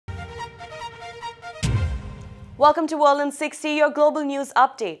Welcome to World in 60, your global news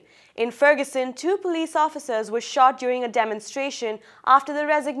update. In Ferguson, 2 police officers were shot during a demonstration after the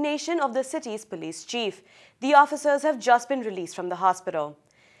resignation of the city's police chief. The officers have just been released from the hospital.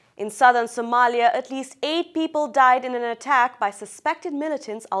 In southern Somalia, at least 8 people died in an attack by suspected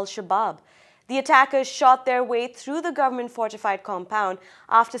militants Al-Shabaab. The attackers shot their way through the government-fortified compound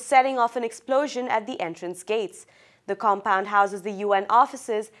after setting off an explosion at the entrance gates. The compound houses the UN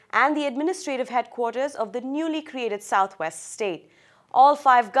offices and the administrative headquarters of the newly created Southwest state. All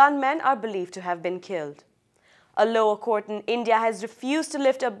 5 gunmen are believed to have been killed. A lower court in India has refused to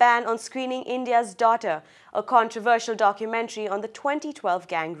lift a ban on screening India's Daughter, a controversial documentary on the 2012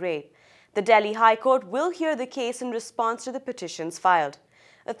 gang rape. The Delhi High Court will hear the case in response to the petitions filed.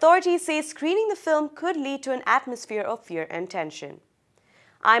 Authorities say screening the film could lead to an atmosphere of fear and tension.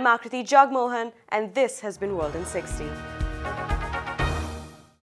 I'm Akriti Jagmohan, and this has been World in 60.